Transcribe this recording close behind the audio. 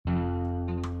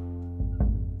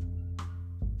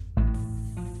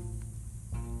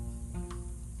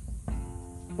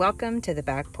Welcome to the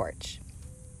Back Porch,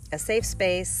 a safe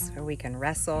space where we can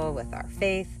wrestle with our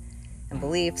faith and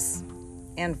beliefs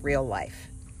and real life.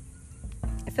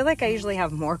 I feel like I usually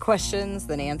have more questions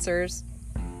than answers,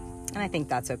 and I think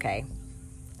that's okay.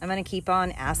 I'm going to keep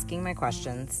on asking my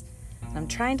questions, and I'm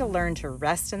trying to learn to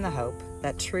rest in the hope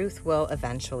that truth will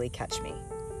eventually catch me.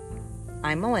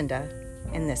 I'm Melinda,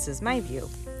 and this is my view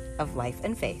of life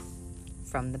and faith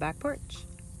from the back porch.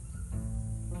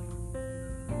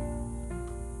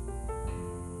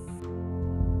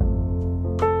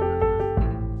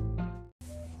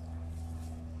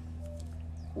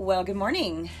 Well, good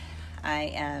morning.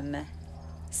 I am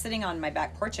sitting on my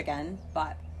back porch again,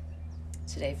 but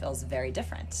today feels very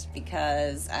different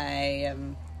because I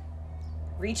am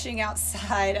reaching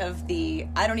outside of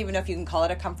I don't even know if you can call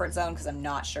it a comfort zone because I'm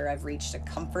not sure I've reached a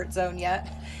comfort zone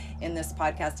yet in this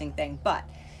podcasting thing, but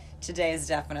today is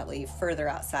definitely further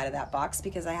outside of that box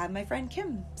because I have my friend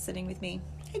Kim sitting with me.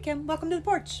 Hey Kim, welcome to the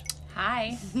porch.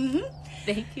 Hi.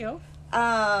 Thank you.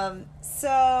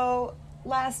 So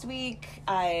last week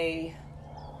I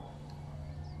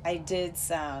did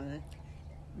some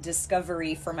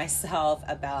discovery for myself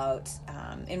about,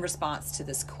 in response to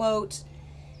this quote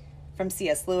from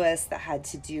C.S. Lewis that had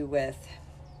to do with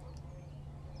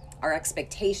our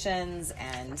expectations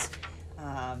and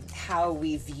how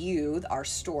we view our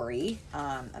story.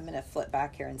 I'm going to flip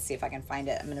back here and see if I can find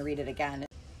it. I'm going to read it again.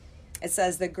 It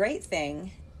says, "The great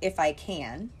thing, if I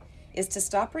can, is to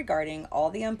stop regarding all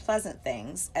the unpleasant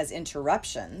things as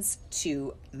interruptions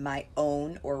to my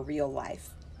own or real life.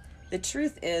 The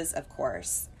truth is, of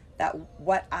course, that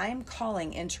what I'm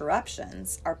calling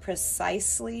interruptions are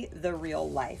precisely the real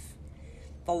life,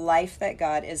 the life that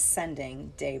God is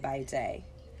sending day by day.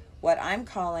 What I'm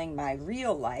calling my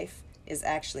real life is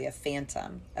actually a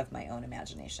phantom of my own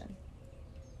imagination."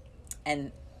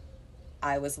 And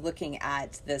I was looking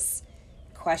at this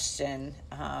question.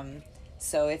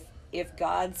 So if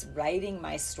God's writing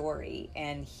my story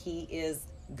and he is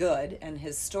good and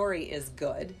his story is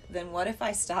good, then what if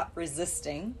I stop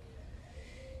resisting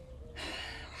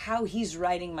how he's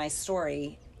writing my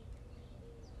story?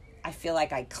 I feel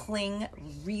like I cling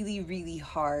really, really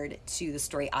hard to the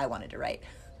story I wanted to write.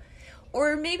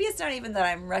 Or maybe it's not even that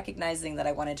I'm recognizing that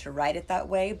I wanted to write it that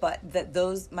way, but that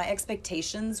my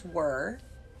expectations were,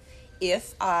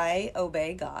 if I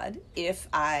obey God, if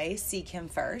I seek him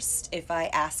first, if I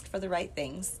ask for the right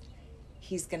things,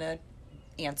 he's going to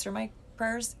answer my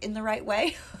prayers in the right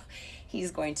way.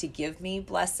 He's going to give me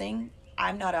blessing.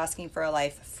 I'm not asking for a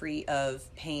life free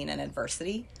of pain and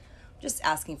adversity. I'm just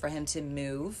asking for him to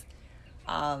move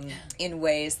in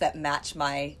ways that match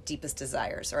my deepest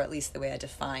desires, or at least the way I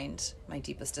defined my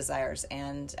deepest desires.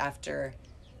 And after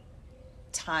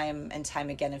time and time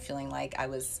again of feeling like I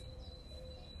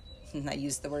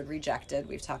used the word rejected.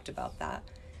 We've talked about that.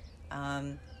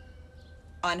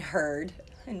 Unheard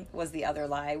was the other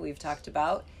lie we've talked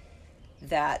about,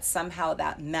 that somehow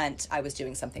that meant I was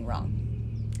doing something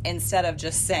wrong. Instead of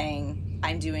just saying,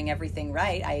 I'm doing everything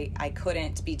right, I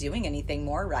couldn't be doing anything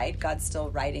more right. God's still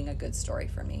writing a good story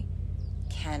for me.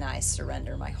 Can I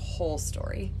surrender my whole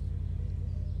story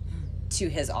to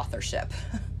his authorship?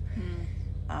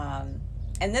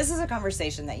 And this is a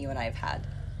conversation that you and I have had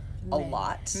a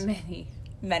lot.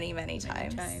 Many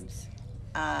times.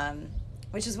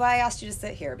 Which is why I asked you to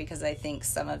sit here, because I think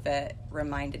some of it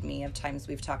reminded me of times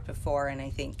we've talked before, and I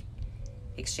think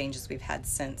exchanges we've had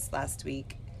since last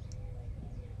week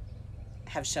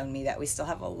have shown me that we still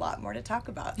have a lot more to talk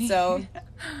about. So,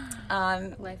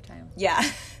 Lifetime. Yeah.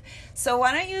 So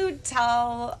why don't you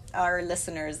tell our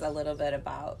listeners a little bit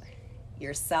about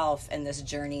yourself and this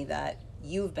journey that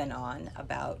you've been on,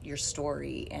 about your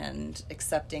story and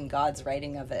accepting God's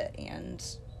writing of it and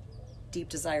deep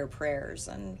desire prayers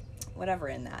and whatever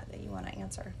in that you want to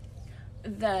answer.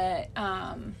 The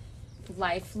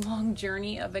lifelong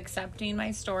journey of accepting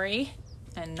my story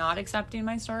and not accepting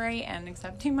my story and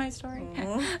accepting my story.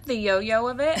 Mm-hmm. The yo-yo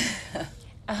of it.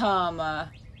 I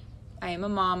am a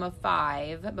mom of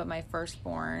 5, but my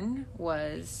firstborn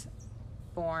was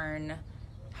born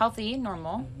healthy,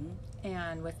 normal. Mm-hmm.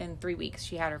 And within 3 weeks,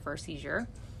 she had her first seizure.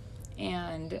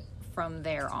 And from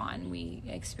there on, we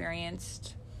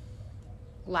experienced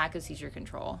lack of seizure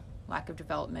control, lack of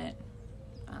development,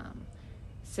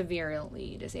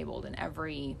 severely disabled in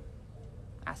every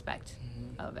aspect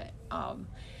of it.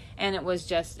 And it was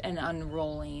just an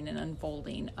unrolling and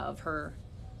unfolding of her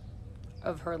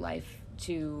life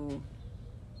to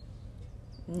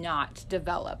not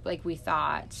develop. Like we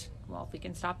thought, well, if we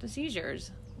can stop the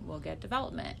seizures, we'll get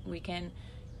development. We can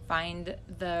find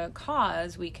the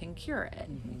cause, we can cure it.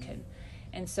 Mm-hmm.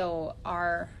 And so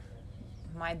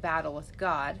my battle with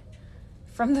God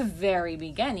from the very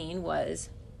beginning was,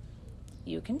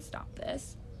 you can stop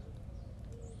this.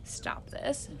 Stop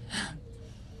this.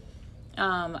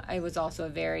 I was also a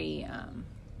very,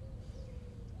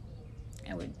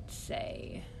 I would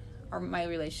say, my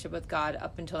relationship with God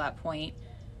up until that point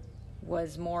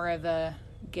was more of a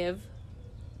give,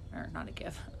 or not a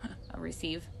give, a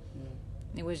receive.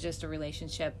 It was just a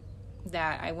relationship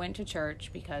that I went to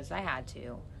church because I had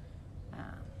to.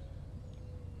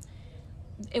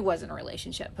 It wasn't a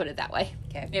relationship, put it that way.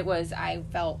 Okay. It was, I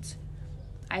felt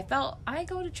I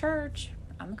go to church.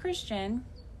 I'm a Christian.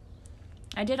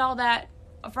 I did all that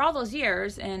for all those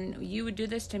years, and you would do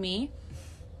this to me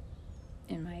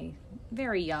in my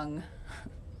very young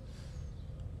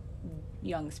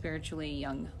spiritually,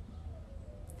 young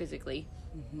physically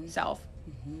self.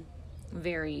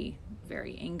 Very,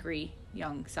 very angry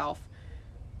young self.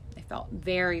 I felt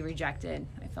very rejected.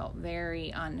 I felt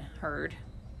very unheard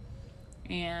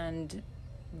and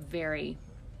very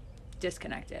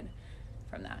disconnected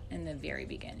from that in the very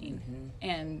beginning.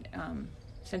 And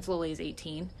since Lily is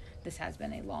 18, this has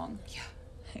been a long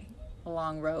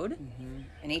road.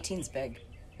 And 18's big.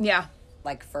 Yeah.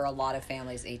 Like, for a lot of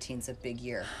families, 18's a big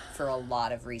year for a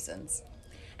lot of reasons.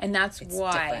 And that's It's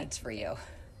why different for you.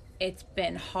 it's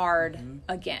been hard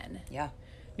again. Yeah.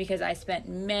 Because I spent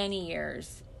many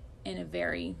years in a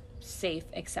very safe,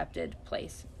 accepted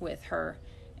place with her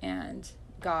and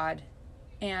God.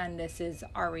 And this is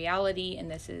our reality, and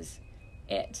this is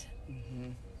it.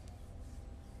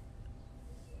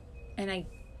 And I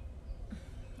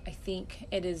think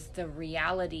it is the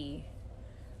reality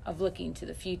of looking to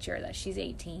the future that she's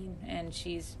 18 and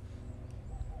she's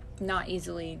not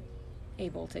easily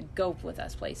able to go with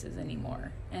us places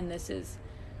anymore. And this is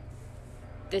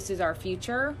our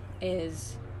future.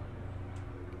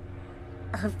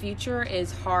 Our future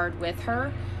is hard with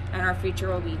her, and our future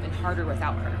will be even harder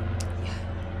without her. Yeah.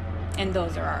 And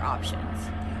those are our options.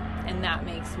 And that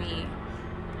makes me,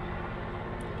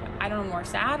 I don't know, more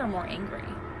sad or more angry.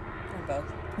 Or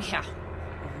both. Yeah.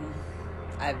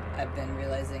 I've been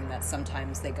realizing that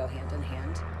sometimes they go hand in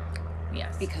hand.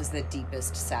 Yes. Because the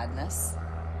deepest sadness,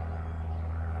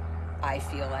 I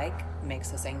feel like,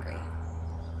 makes us angry.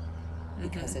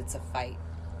 Because it's a fight.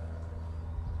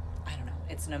 I don't know.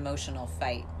 It's an emotional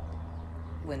fight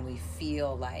when we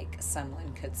feel like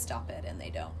someone could stop it and they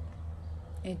don't.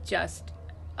 It just,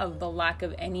 of the lack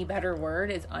of any better word,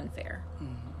 is unfair.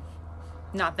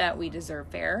 Not that we deserve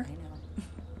fair. I know.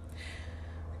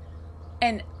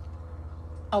 And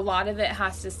a lot of it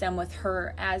has to stem with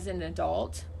her as an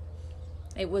adult.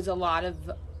 It was a lot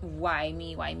of why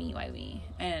me, why me, why me.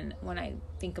 And when I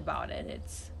think about it,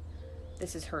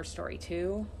 this is her story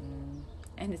too.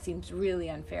 And it seems really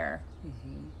unfair.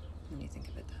 When you think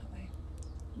of it that way.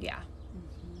 Yeah.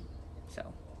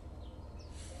 So.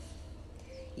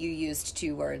 You used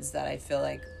two words that I feel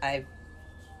like I've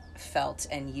felt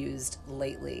and used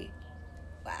lately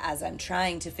as I'm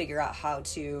trying to figure out how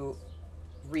to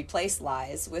replace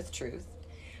lies with truth.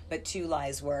 But two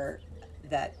lies were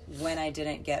that when I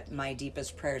didn't get my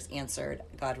deepest prayers answered,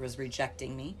 God was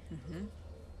rejecting me.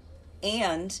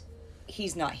 And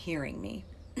he's not hearing me.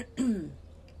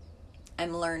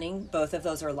 I'm learning both of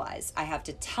those are lies. I have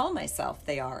to tell myself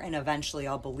they are, and eventually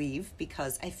I'll believe,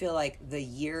 because I feel like the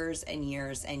years and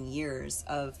years and years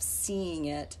of seeing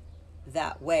it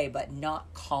that way but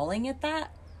not calling it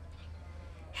that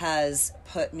has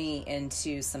put me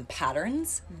into some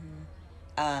patterns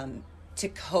to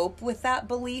cope with that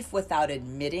belief without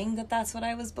admitting that that's what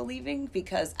I was believing,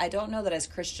 because I don't know that as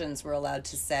Christians we're allowed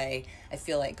to say, I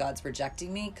feel like God's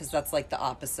rejecting me, because that's like the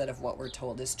opposite of what we're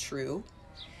told is true.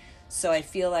 So I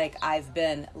feel like I've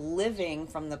been living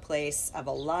from the place of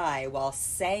a lie while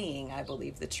saying I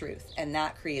believe the truth. And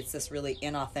that creates this really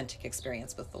inauthentic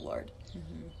experience with the Lord.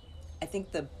 I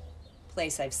think the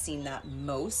place I've seen that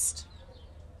most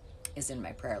is in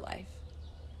my prayer life.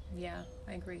 Yeah,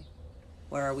 I agree.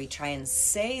 Where we try and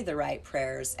say the right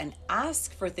prayers and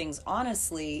ask for things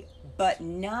honestly, but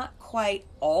not quite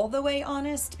all the way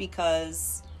honest,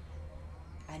 because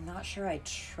I'm not sure I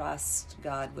trust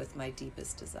God with my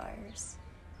deepest desires.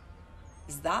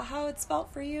 Is that how it's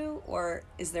felt for you? Or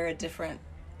is there a different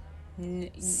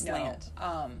slant?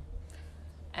 No.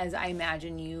 As I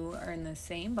imagine you are in the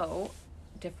same boat,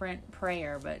 different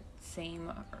prayer, but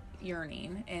same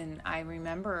yearning. And I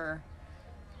remember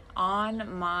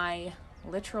on my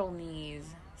literal knees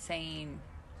saying,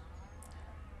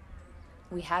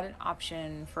 we had an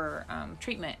option for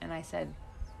treatment, and I said,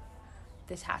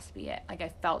 this has to be it. Like, I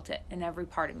felt it in every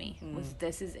part of me. Was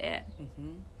this is it.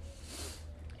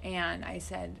 And I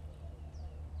said,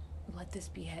 let this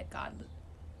be it, God.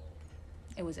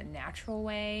 It was a natural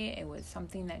way. It was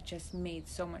something that just made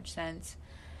so much sense.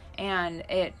 And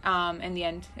it, in the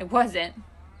end, it wasn't.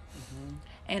 Mm-hmm.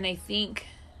 And I think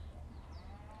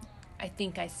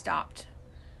I stopped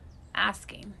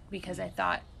asking because I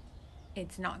thought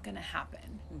it's not going to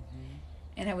happen. Mm-hmm.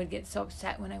 And I would get so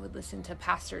upset when I would listen to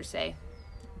pastors say,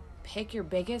 pick your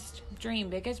biggest dream,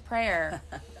 biggest prayer,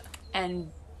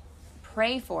 and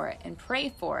pray for it and pray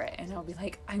for it. And I'll be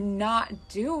like, I'm not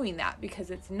doing that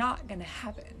because it's not going to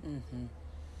happen. Mm-hmm.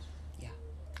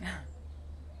 Yeah.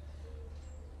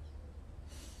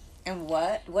 And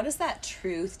what does that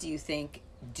truth, do you think,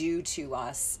 do to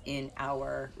us in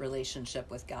our relationship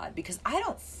with God? Because I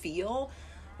don't feel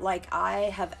like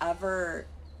I have ever,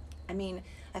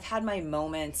 I've had my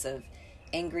moments of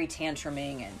angry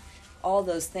tantruming and all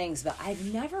those things, but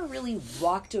I've never really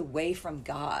walked away from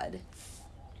God.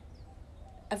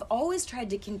 I've always tried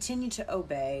to continue to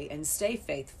obey and stay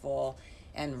faithful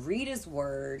and read his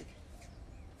word.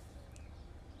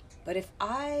 But if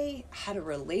I had a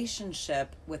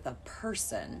relationship with a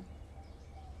person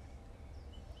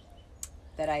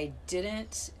that I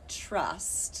didn't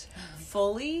trust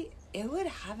fully, it would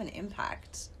have an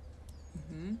impact.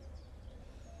 Mm-hmm.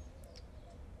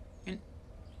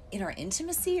 In our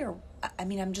intimacy, or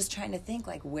I'm just trying to think,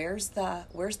 like, where's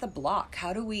the block?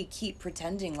 How do we keep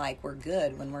pretending like we're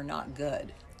good when we're not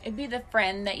good? It'd be the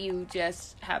friend that you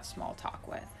just have small talk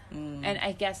with. And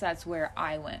I guess that's where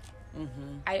I went.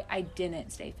 Mm-hmm. I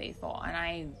didn't stay faithful, and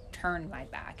I turned my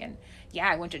back. And yeah,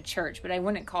 I went to church, but I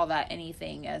wouldn't call that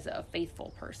anything as a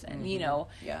faithful person.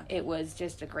 Mm-hmm. Yeah. It was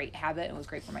just a great habit and was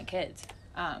great for my kids.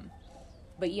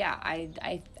 But yeah,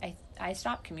 I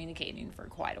stopped communicating for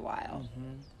quite a while.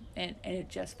 Mm-hmm. And it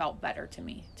just felt better to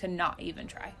me to not even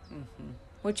try, mm-hmm.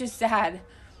 which is sad.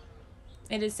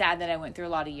 It is sad that I went through a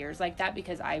lot of years like that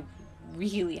because I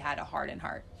really had a hardened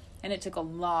heart, and it took a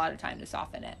lot of time to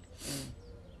soften it.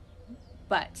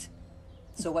 But.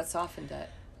 So what softened it?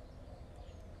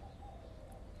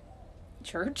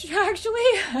 Church, actually.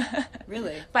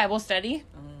 Really? Bible study.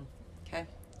 Okay.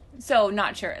 So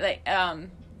not sure, like,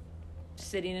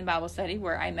 sitting in Bible study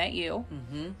where I met you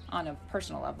mm-hmm. on a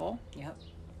personal level. Yep.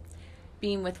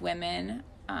 Being with women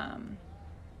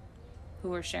who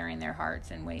were sharing their hearts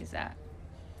in ways that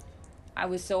I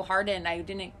was so hardened. I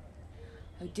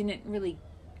didn't really,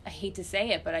 I hate to say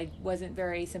it, but I wasn't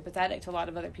very sympathetic to a lot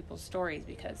of other people's stories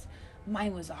because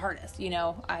mine was the hardest.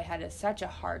 I had such a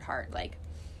hard heart,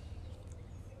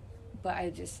 but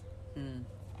I just,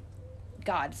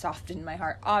 God softened my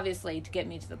heart, obviously, to get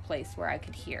me to the place where I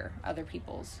could hear other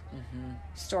people's mm-hmm.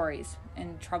 stories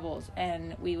and troubles,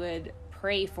 and we would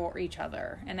pray for each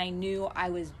other, and I knew I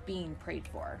was being prayed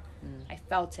for. I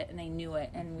felt it, and I knew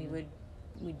it, and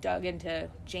we dug into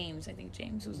James. I think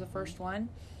James was the first one,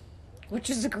 which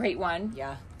is a great one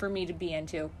for me to be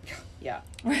into. Yeah.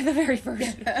 We're the very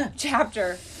first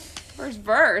chapter, first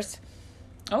verse.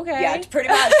 Okay. Yeah, pretty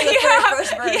much the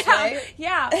first verse, right?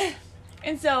 Yeah.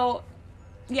 And so,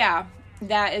 yeah,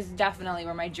 that is definitely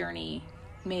where my journey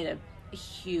made a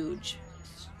huge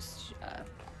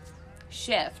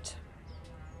shift.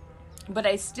 But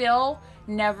I still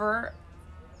never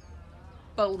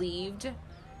believed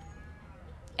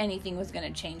anything was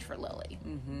going to change for Lily.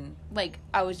 Mm-hmm.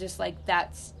 I was just like,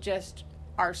 that's just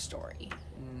our story.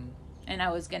 And I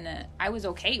was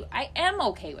okay. I am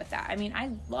okay with that. I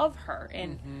love her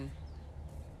and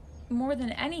more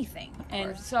than anything.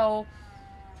 And so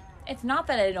it's not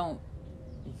that I don't,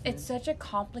 it's such a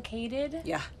complicated,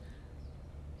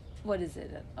 what is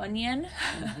it? An onion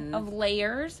of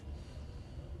layers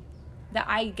that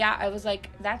I was like,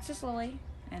 that's just Lily.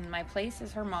 And my place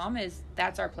as her mom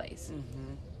that's our place.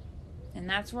 Mm-hmm. And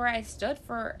that's where I stood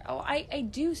for, I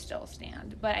do still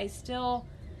stand, but I still.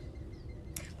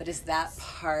 But is that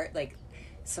part,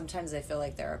 sometimes I feel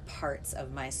like there are parts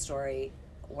of my story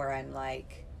where I'm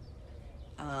like,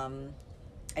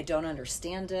 I don't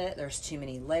understand it. There's too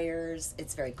many layers.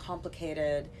 It's very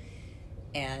complicated.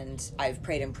 And I've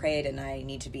prayed and I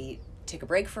need to take a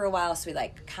break for a while. So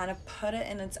we kind of put it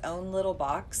in its own little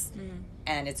box.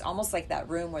 And it's almost like that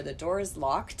room where the door is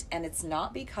locked, and it's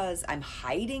not because I'm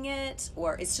hiding it,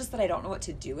 or it's just that I don't know what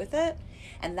to do with it.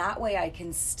 And that way I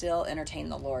can still entertain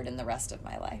the Lord in the rest of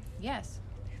my life. Yes.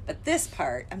 But this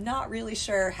part, I'm not really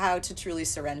sure how to truly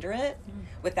surrender it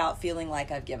without feeling like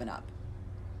I've given up.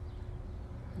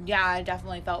 Yeah, I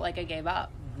definitely felt like I gave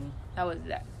up. That was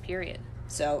that period.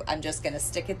 So I'm just going to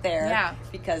stick it there. Yeah.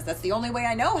 Because that's the only way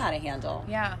I know how to handle.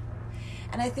 Yeah.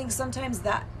 And I think sometimes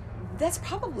that's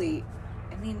probably,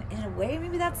 in a way,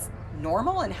 maybe that's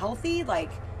normal and healthy.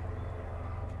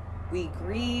 We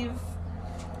grieve,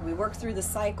 we work through the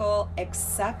cycle.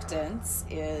 Acceptance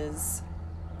is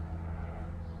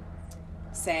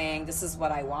saying, this is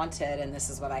what I wanted and this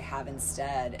is what I have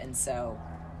instead. And so,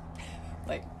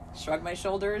 like, shrug my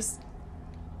shoulders.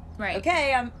 Right.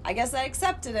 Okay, I guess I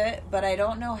accepted it, but I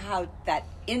don't know how that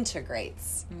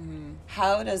integrates. Mm-hmm.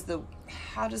 How does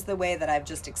the way that I've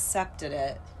just accepted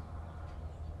it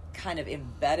kind of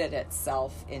embedded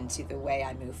itself into the way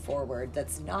I move forward?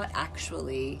 That's not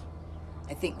actually,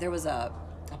 I think there was a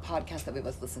podcast that we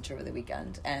both listened to over the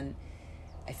weekend, and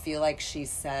I feel like she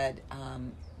said,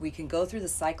 we can go through the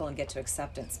cycle and get to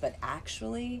acceptance, but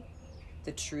actually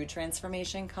the true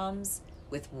transformation comes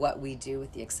with what we do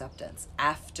with the acceptance.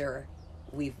 After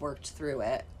we've worked through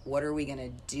it, what are we going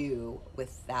to do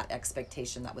with that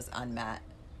expectation that was unmet?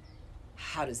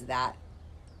 How does that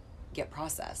get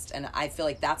processed? And I feel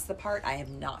like that's the part I have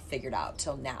not figured out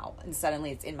till now. And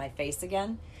suddenly it's in my face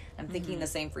again. I'm thinking the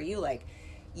same for you. Like,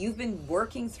 you've been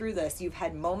working through this. You've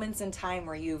had moments in time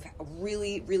where you've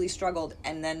really, really struggled.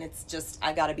 And then it's just,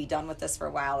 I got to be done with this for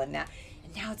a while. And now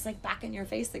it's like back in your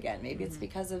face again. Maybe it's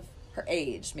because of her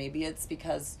age. Maybe it's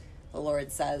because the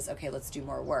Lord says, okay, let's do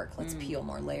more work. Let's peel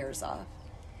more layers off.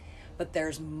 But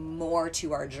there's more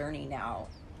to our journey now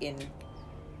in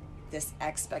this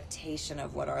expectation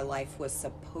of what our life was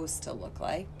supposed to look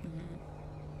like,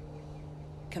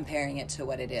 comparing it to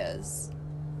what it is.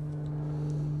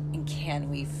 And can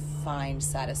we find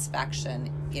satisfaction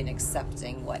in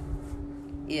accepting what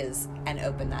is and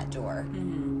open that door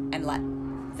and let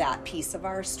that piece of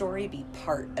our story be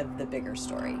part of the bigger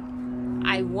story?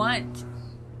 I want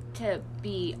to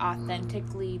be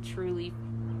authentically, truly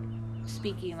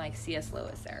speaking like C.S.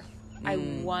 Lewis there.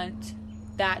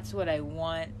 That's what I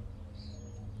want.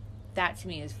 That to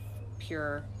me is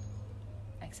pure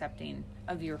accepting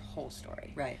of your whole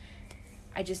story. Right.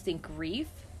 I just think grief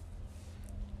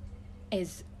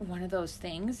is one of those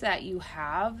things that you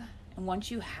have, and once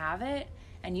you have it,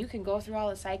 and you can go through all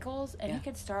the cycles, and you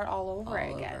can start all over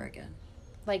again.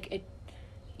 Like,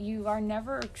 you are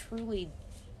never truly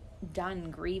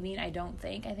done grieving, I don't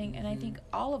think. And I think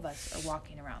all of us are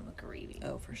walking around with grieving.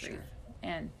 Oh, for sure.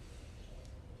 And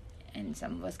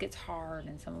some of us gets hard,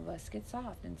 and some of us get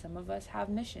soft, and some of us have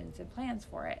missions and plans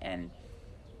for it. And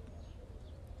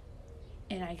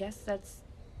I guess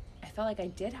I felt like I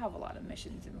did have a lot of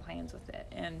missions and plans with it.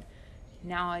 And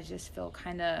now I just feel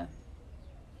kind of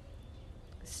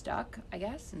stuck, I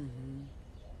guess.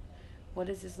 What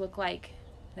does this look like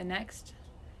the next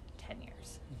 10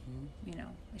 years? You know,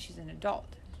 she's an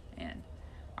adult, and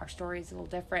our story is a little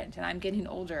different, and I'm getting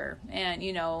older, and,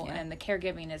 you know, and the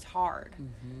caregiving is hard.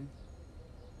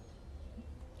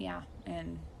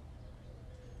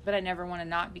 But I never want to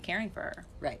not be caring for her.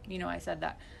 Right. You know, I said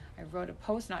that. I wrote a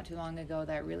post not too long ago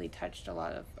that really touched a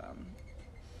lot of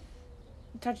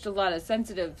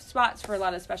sensitive spots for a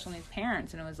lot of special needs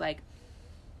parents, and it was like,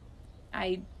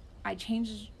 I've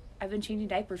been changing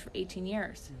diapers for 18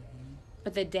 years,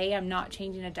 but the day I'm not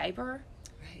changing a diaper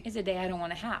is a day I don't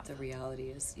want to have. The reality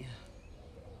is,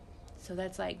 so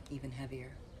that's like even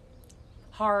heavier,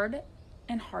 hard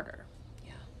and harder.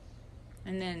 Yeah.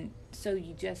 And then so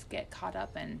you just get caught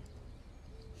up, and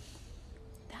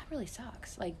that really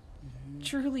sucks. Like,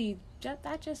 truly,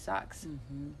 that just sucks.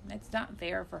 It's not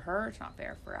fair for her. It's not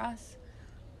fair for us.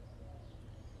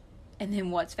 And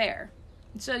then what's fair?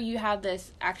 So you have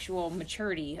this actual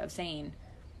maturity of saying,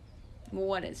 well,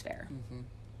 what is fair?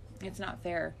 It's not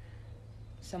fair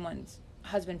someone's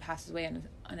husband passes away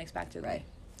unexpectedly. Right.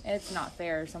 It's not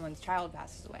fair someone's child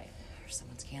passes away. Or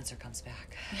someone's cancer comes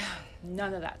back. Yeah,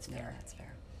 none of that's fair. None of that's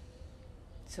fair.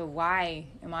 So why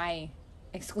am I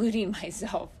excluding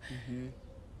myself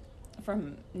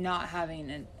from not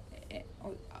having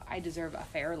I deserve a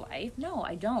fair life? No,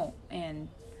 I don't. And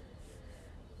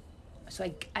so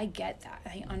I get that.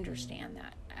 I understand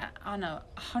that on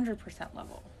 100%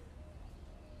 level.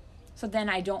 So then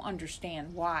I don't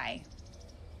understand why.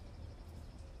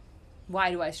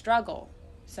 Why do I struggle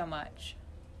so much?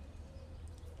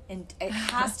 And it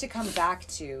has to come back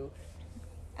to,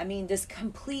 I mean, this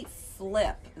complete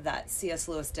flip that C.S.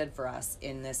 Lewis did for us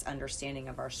in this understanding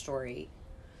of our story,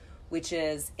 which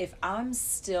is, if I'm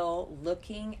still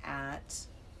looking at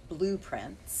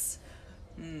blueprints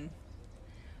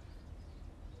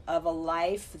of a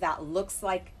life that looks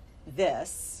like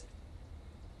this,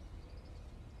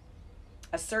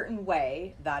 a certain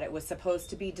way that it was supposed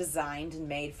to be designed and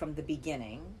made from the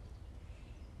beginning,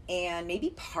 and maybe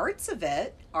parts of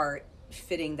it are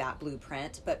fitting that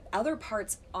blueprint, but other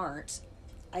parts aren't,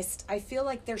 I feel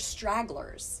like they're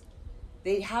stragglers.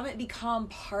 They haven't become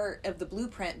part of the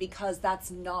blueprint because that's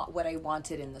not what I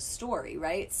wanted in the story,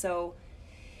 right? So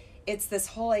it's this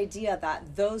whole idea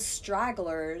that those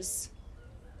stragglers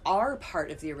are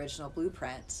part of the original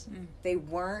blueprint. They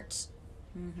weren't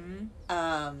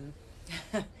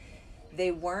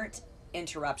They weren't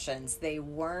interruptions. They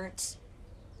weren't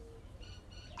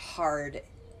hard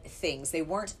things. They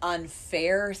weren't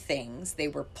unfair things. They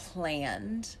were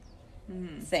planned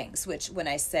things, which when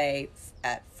I say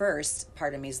at first,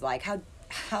 part of me is like,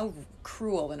 how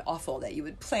cruel and awful that you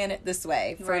would plan it this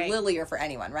way for Lily or for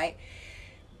anyone, right?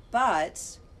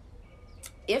 But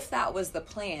if that was the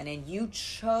plan and you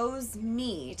chose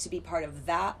me to be part of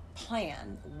that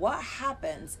plan, what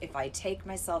happens if I take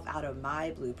myself out of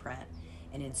my blueprint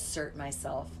and insert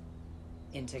myself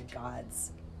into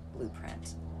God's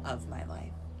blueprint of my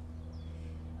life?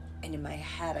 And in my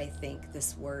head, I think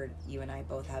this word you and I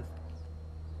both have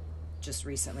just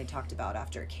recently talked about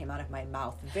after it came out of my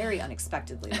mouth very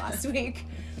unexpectedly last week,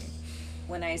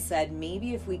 when I said,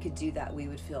 maybe if we could do that, we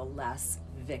would feel less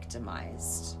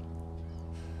victimized.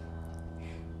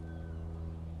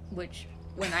 Which,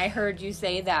 when I heard you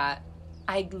say that,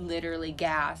 I literally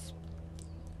gasped,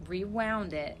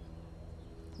 rewound it,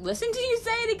 listened to you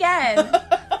say it again.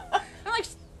 I'm like,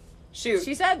 shoot.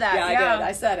 She said that. Yeah, I did.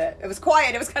 I said it. It was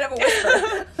quiet. It was kind of a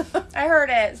whisper. I heard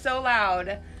it so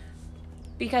loud.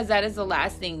 Because that is the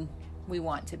last thing we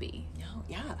want to be. Oh,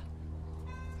 yeah.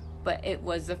 But it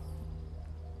was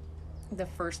the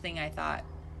first thing I thought,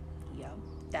 yep,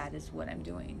 that is what I'm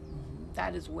doing. Mm-hmm.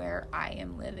 That is where I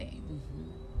am living.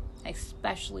 Mm-hmm.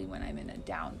 Especially when I'm in a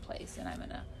down place and I'm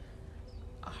in a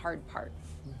hard part.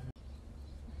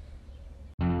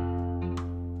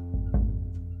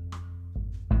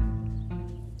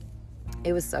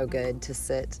 It was so good to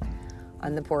sit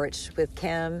on the porch with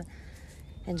Kim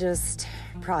and just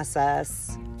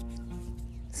process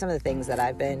some of the things that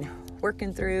I've been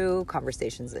working through,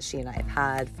 conversations that she and I have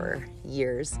had for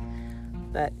years,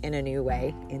 but in a new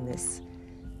way in this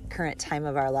current time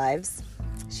of our lives.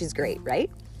 She's great,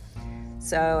 right?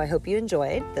 So I hope you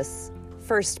enjoyed this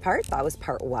first part. That was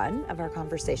part 1 of our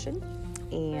conversation.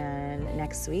 And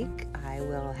next week, I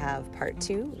will have part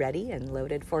 2 ready and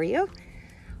loaded for you.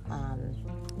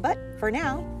 But for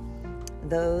now,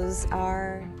 those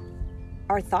are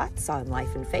our thoughts on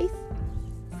life and faith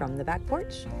from the back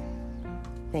porch.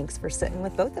 Thanks for sitting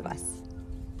with both of us.